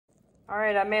All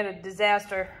right, I made a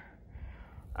disaster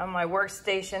on my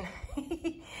workstation.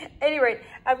 At any rate,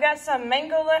 I've got some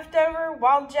mango left over,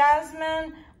 wild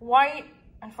jasmine, white.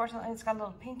 Unfortunately, it's got a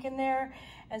little pink in there.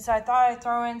 And so I thought I'd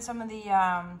throw in some of the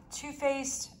Too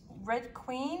Faced Red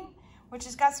Queen, which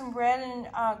has got some red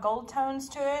and gold tones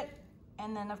to it.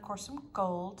 And then, of course, some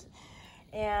gold.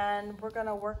 And we're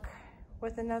gonna work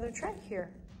with another tray here.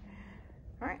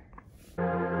 All right.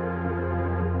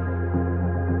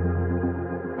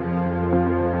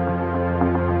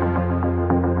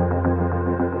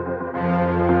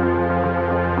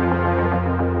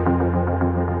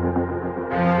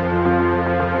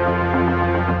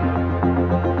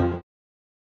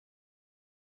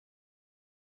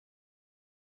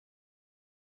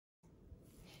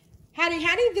 Howdy,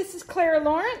 howdy, this is Clara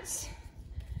Lawrence,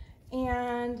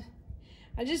 and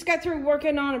I just got through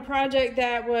working on a project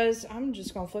that was, I'm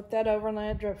just going to flip that over and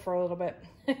let it drip for a little bit.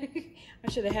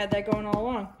 I should have had that going all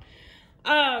along.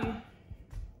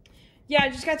 Yeah, I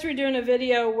just got through doing a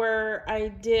video where I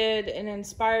did an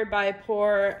inspired by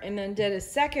pour and then did a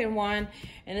second one,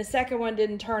 and the second one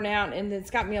didn't turn out, and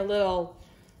it's got me a little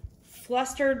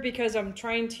flustered because I'm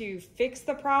trying to fix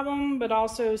the problem, but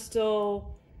also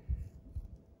still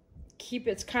keep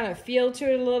its kind of feel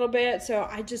to it a little bit. So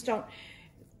I just don't,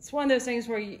 it's one of those things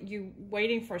where you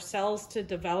waiting for cells to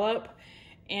develop,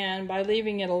 and by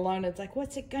leaving it alone, it's like,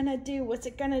 what's it gonna do? What's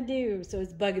it gonna do? So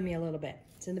it's bugging me a little bit.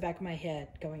 It's in the back of my head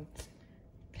going,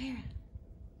 Clara,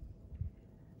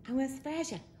 I want to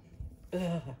splash it.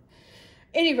 Ugh.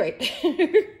 Any rate.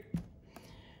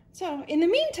 So in the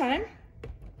meantime,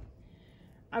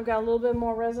 I've got a little bit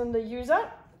more resin to use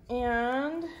up,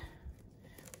 and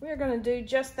we're gonna do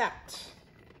just that.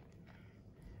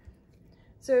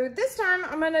 So this time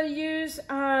I'm gonna use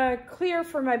clear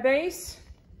for my base,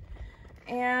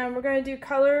 and we're gonna do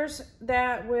colors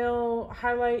that will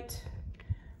highlight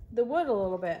the wood a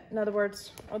little bit. In other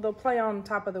words, or they'll play on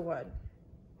top of the wood.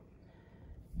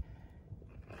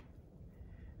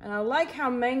 And I like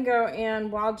how mango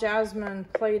and wild jasmine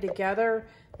play together.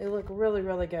 They look really,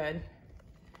 really good.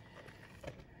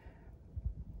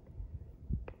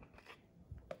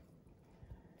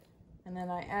 And then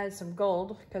I add some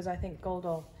gold because I think gold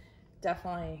will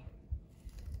definitely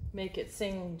make it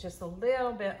sing just a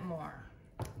little bit more.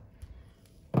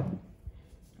 All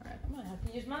right, I'm gonna have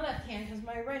to use my left hand because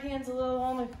my right hand's a little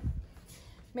on the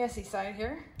messy side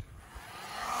here.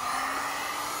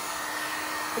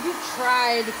 I do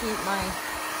try to keep my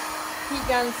heat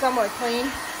gun somewhat clean.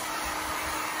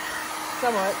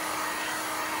 Somewhat.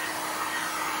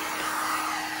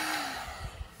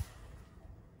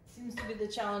 Seems to be the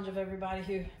challenge of everybody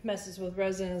who messes with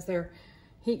resin is their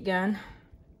heat gun.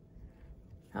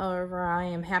 However, I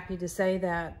am happy to say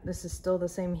that this is still the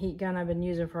same heat gun I've been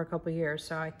using for a couple years,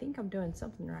 so I think I'm doing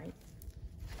something right.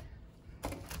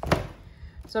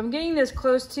 So I'm getting this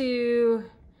close to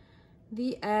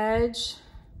the edge,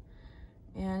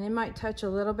 and it might touch a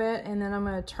little bit, and then I'm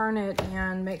going to turn it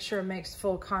and make sure it makes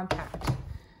full contact.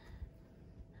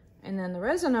 And then the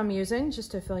resin I'm using,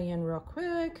 just to fill you in real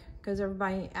quick, because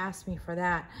everybody asked me for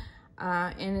that,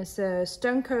 and it's a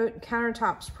Stone Coat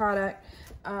Countertops product,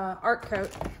 Art Coat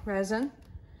resin,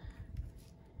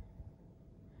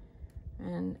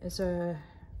 and it's a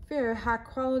very high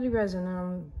quality resin, and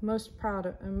I'm most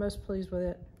pleased with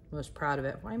it. Most proud of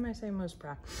it. Why am I saying most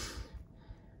proud?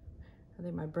 I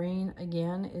think my brain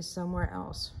again is somewhere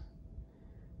else.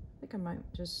 I think I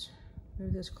might just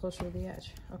move this closer to the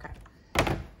edge. Okay.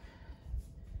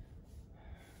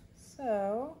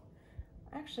 So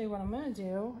actually what I'm going to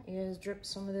do is drip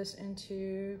some of this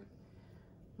into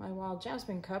my wild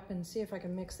jasmine cup and see if I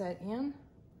can mix that in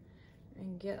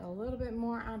and get a little bit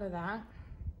more out of that.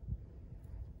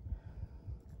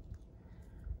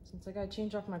 Since I got to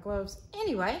change off my gloves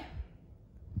anyway,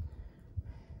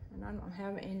 and I don't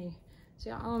have any.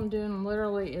 See, all I'm doing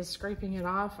literally is scraping it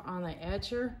off on the edge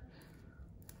here.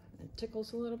 It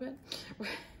tickles a little bit.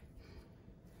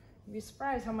 You'd be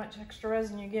surprised how much extra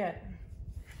resin you get.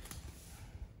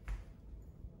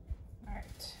 All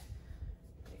right,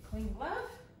 get a clean glove.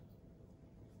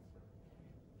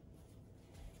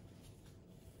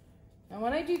 Now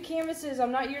when I do canvases,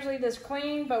 I'm not usually this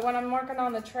clean, but when I'm working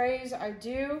on the trays, I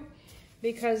do,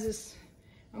 because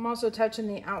I'm also touching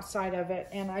the outside of it,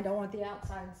 and I don't want the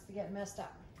outsides to get messed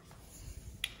up.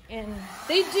 And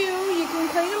they do, you can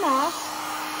clean them off,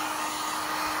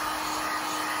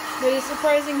 but it's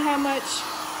surprising how much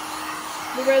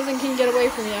the resin can get away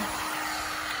from you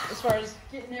as far as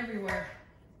getting everywhere.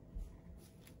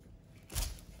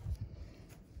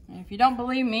 And if you don't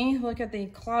believe me, look at the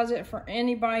closet for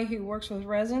anybody who works with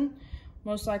resin.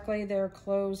 Most likely their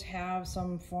clothes have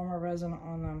some form of resin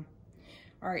on them.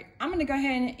 All right, I'm gonna go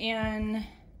ahead and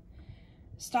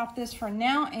stop this for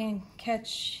now and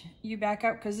catch you back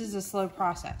up because this is a slow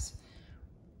process.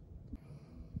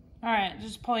 All right,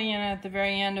 just pulling in at the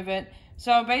very end of it.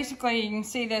 So basically you can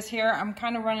see this here. I'm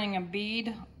kind of running a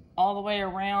bead all the way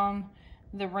around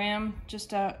the rim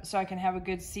just so I can have a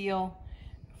good seal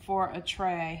for a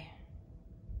tray.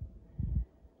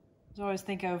 I always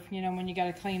think of, you know, when you got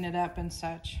to clean it up and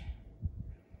such.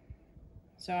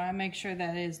 So I make sure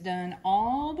that it is done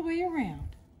all the way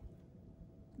around.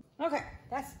 Okay,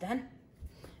 that's done.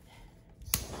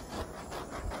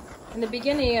 In the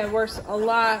beginning, it works a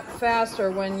lot faster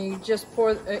when you just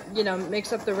pour, you know,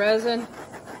 mix up the resin.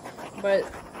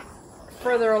 But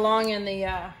further along in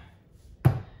the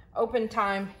open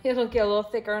time, it'll get a little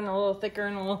thicker and a little thicker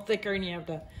and a little thicker, and you have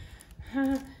to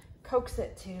coax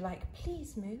it to, like,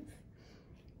 please move.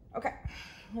 Okay,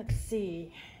 let's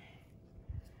see.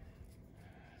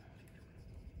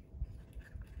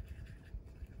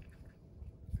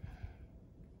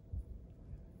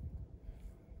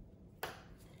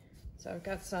 So I've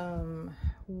got some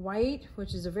white,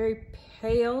 which is a very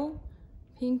pale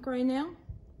pink right now.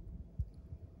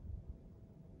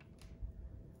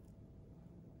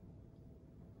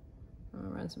 I'm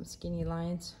gonna run some skinny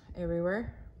lines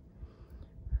everywhere.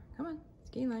 Come on,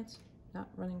 skinny lines. Not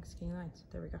running skinny lines.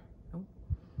 There we go. Oh,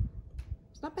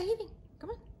 it's not behaving.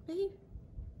 Come on, behave.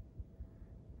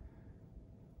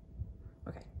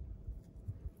 Okay.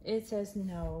 It says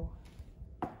no.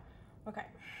 Okay.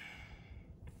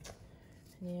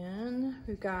 And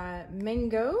we've got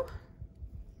Mango.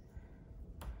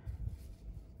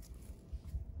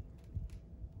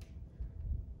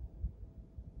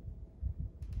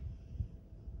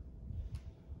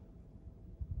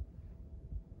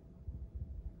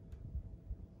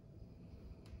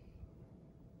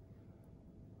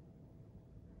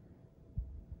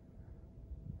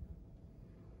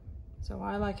 So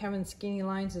I like having skinny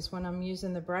lines is when I'm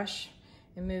using the brush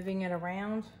and moving it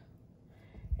around.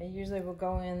 I usually will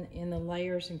go in the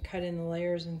layers and cut in the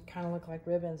layers and kind of look like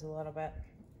ribbons a little bit.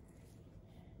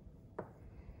 All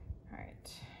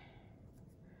right.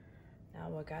 Now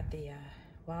we've got the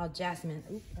wild jasmine.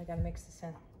 Oop, I gotta mix this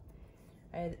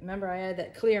in. Remember I had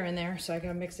that clear in there, so I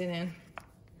gotta mix it in.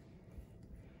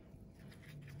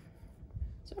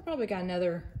 So I probably got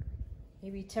another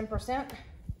maybe 10%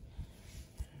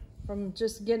 from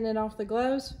just getting it off the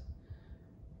gloves.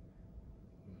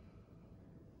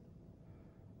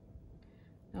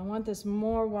 I want this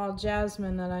more wild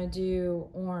jasmine than I do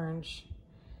orange.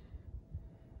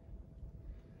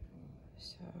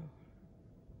 So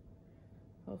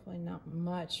hopefully not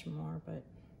much more, but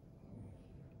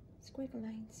squiggle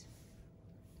lines.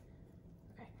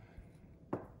 Okay.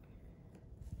 All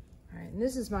right, and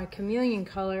this is my chameleon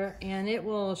color, and it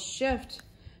will shift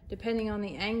depending on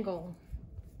the angle.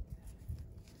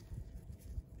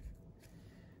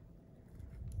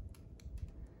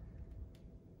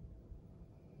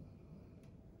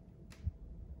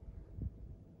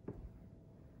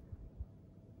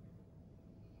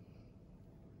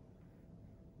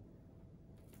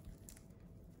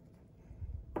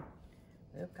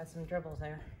 Oop, got some dribbles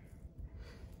there.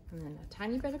 And then a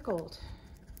tiny bit of gold.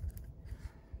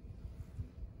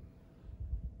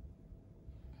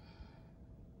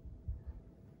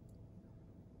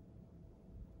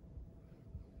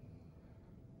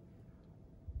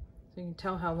 So you can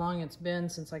tell how long it's been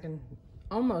since I can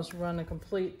almost run a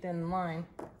complete thin line.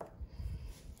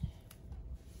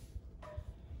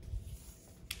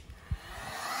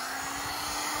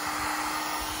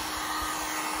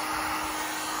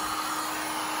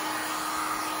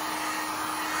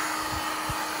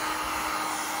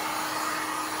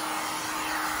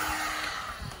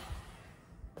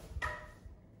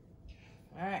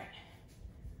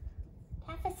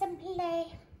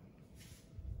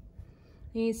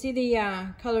 You can see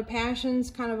the color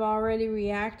passions kind of already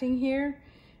reacting here.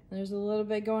 There's a little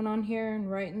bit going on here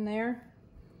and right in there.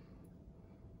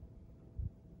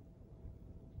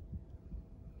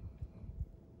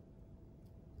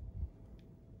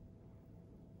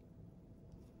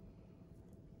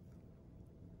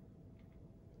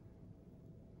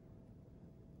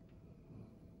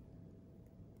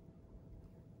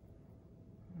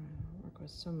 I'll work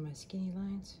with some of my skinny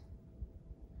lines.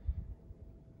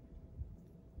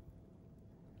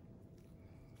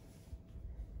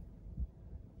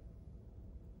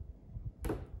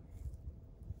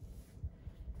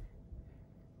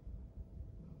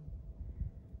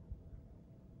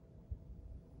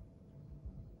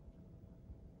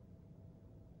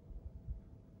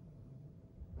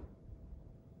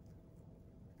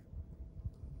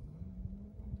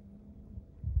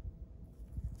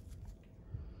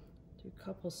 a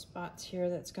couple spots here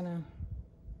that's gonna,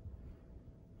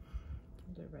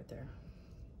 I'll do it right there.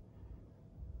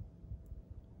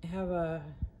 I have a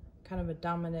kind of a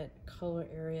dominant color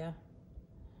area.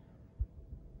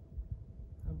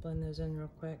 I'll blend those in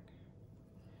real quick.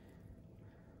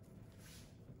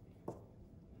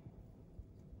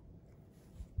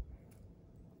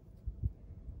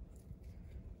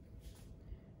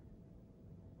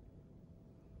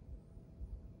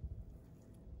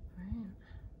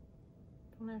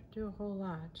 Don't have to do a whole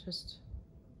lot, just,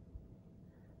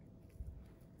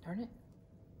 darn it.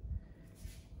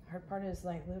 The hard part is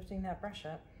like lifting that brush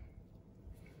up.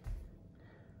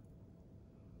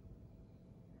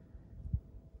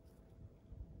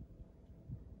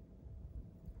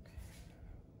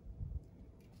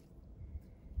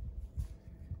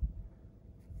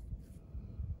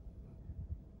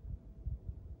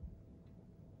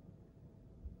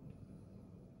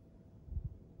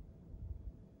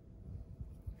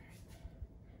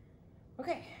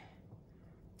 Okay,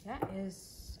 that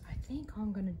is, I think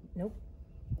I'm gonna, nope,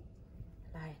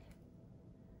 lied.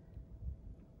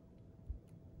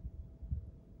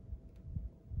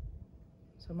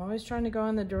 So I'm always trying to go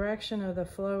in the direction of the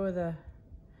flow of the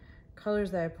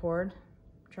colors that I poured.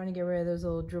 I'm trying to get rid of those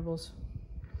little dribbles.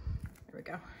 There we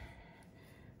go.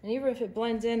 And even if it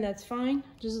blends in, that's fine,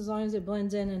 just as long as it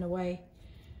blends in a way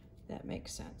that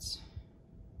makes sense.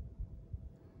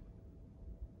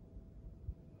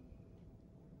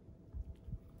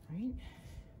 Right.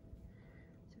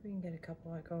 See if we can get a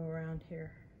couple that go around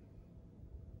here.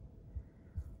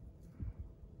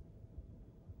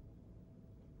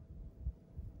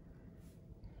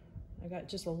 I got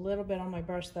just a little bit on my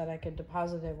brush that I could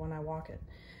deposit it when I walk it,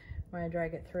 when I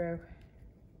drag it through.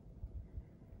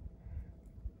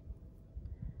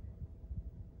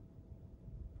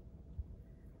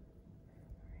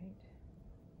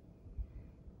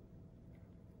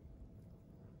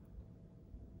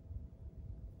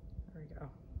 There we go.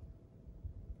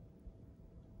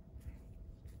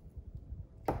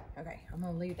 Okay, I'm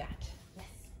gonna leave that. Yes.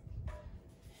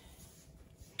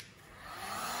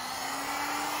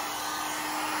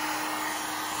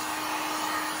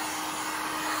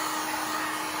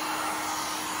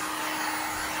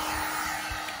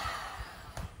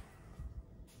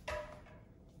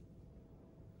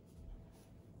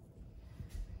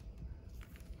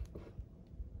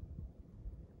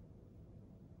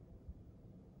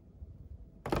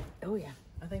 Oh yeah,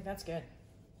 I think that's good.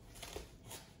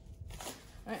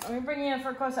 All right, let me bring you in for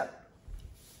a close-up.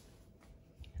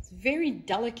 It's very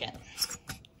delicate.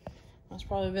 That's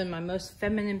probably been my most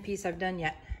feminine piece I've done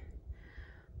yet.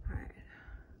 All right,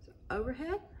 so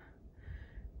overhead.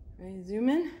 Ready to zoom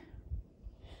in?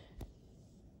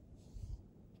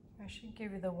 I should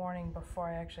give you the warning before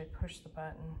I actually push the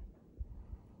button.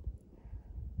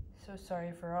 So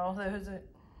sorry for all those that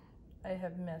I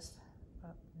have missed.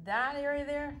 But that area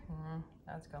there,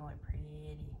 that's gonna look pretty.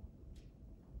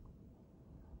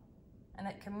 And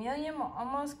that chameleon will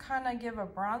almost kind of give a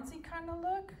bronzy kind of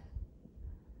look.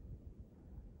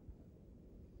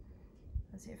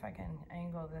 Let's see if I can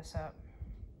angle this up.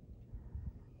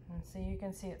 And see, you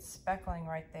can see it's speckling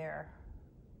right there.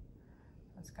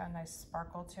 It's got a nice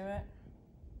sparkle to it.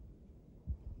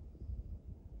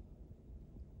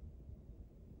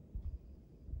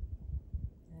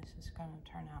 This is gonna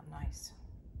turn out nice.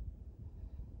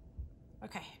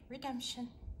 Okay, redemption.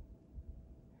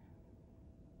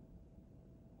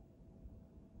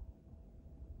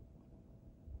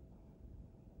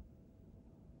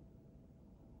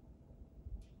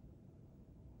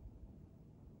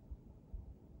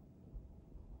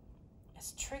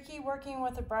 It's tricky working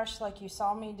with a brush like you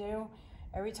saw me do.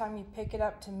 Every time you pick it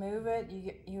up to move it,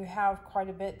 you have quite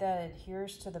a bit that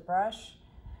adheres to the brush.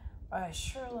 But I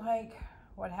sure like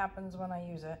what happens when I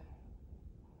use it.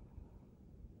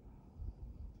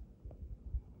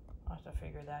 I'll have to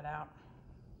figure that out.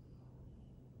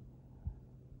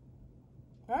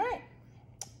 All right.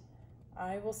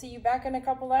 I will see you back in a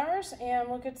couple hours and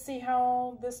we'll get to see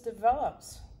how this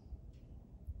develops.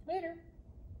 Later.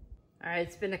 All right,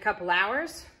 it's been a couple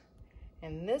hours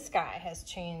and this guy has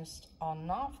changed an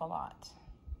awful lot.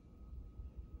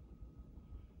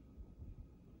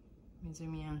 Let me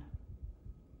zoom in.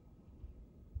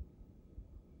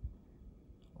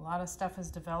 A lot of stuff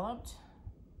has developed.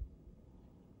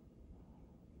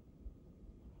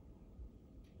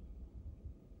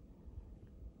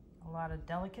 A lot of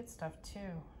delicate stuff too.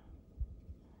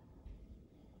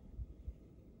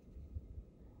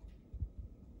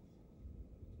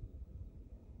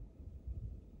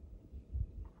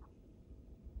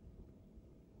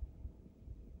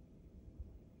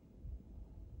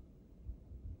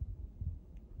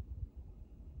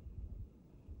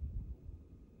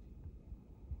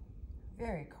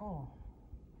 Very cool.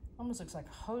 Almost looks like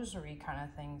hosiery kind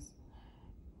of things.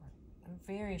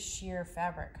 Very sheer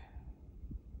fabric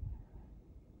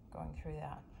going through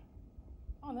that.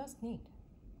 Oh, that's neat.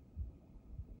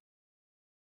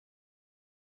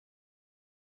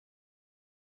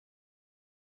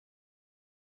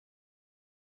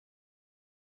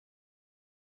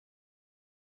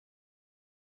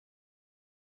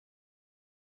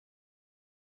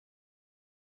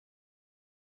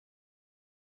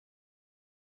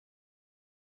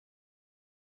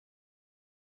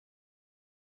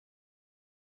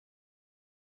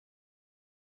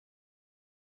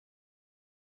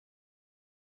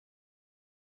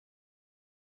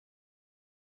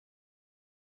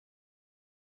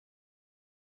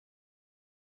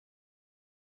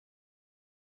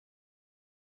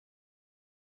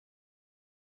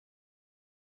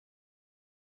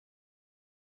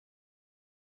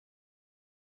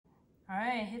 All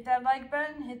right, hit that like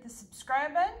button, hit the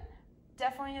subscribe button.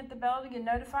 Definitely hit the bell to get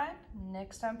notified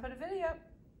next time I put a video up.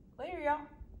 Later,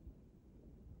 y'all.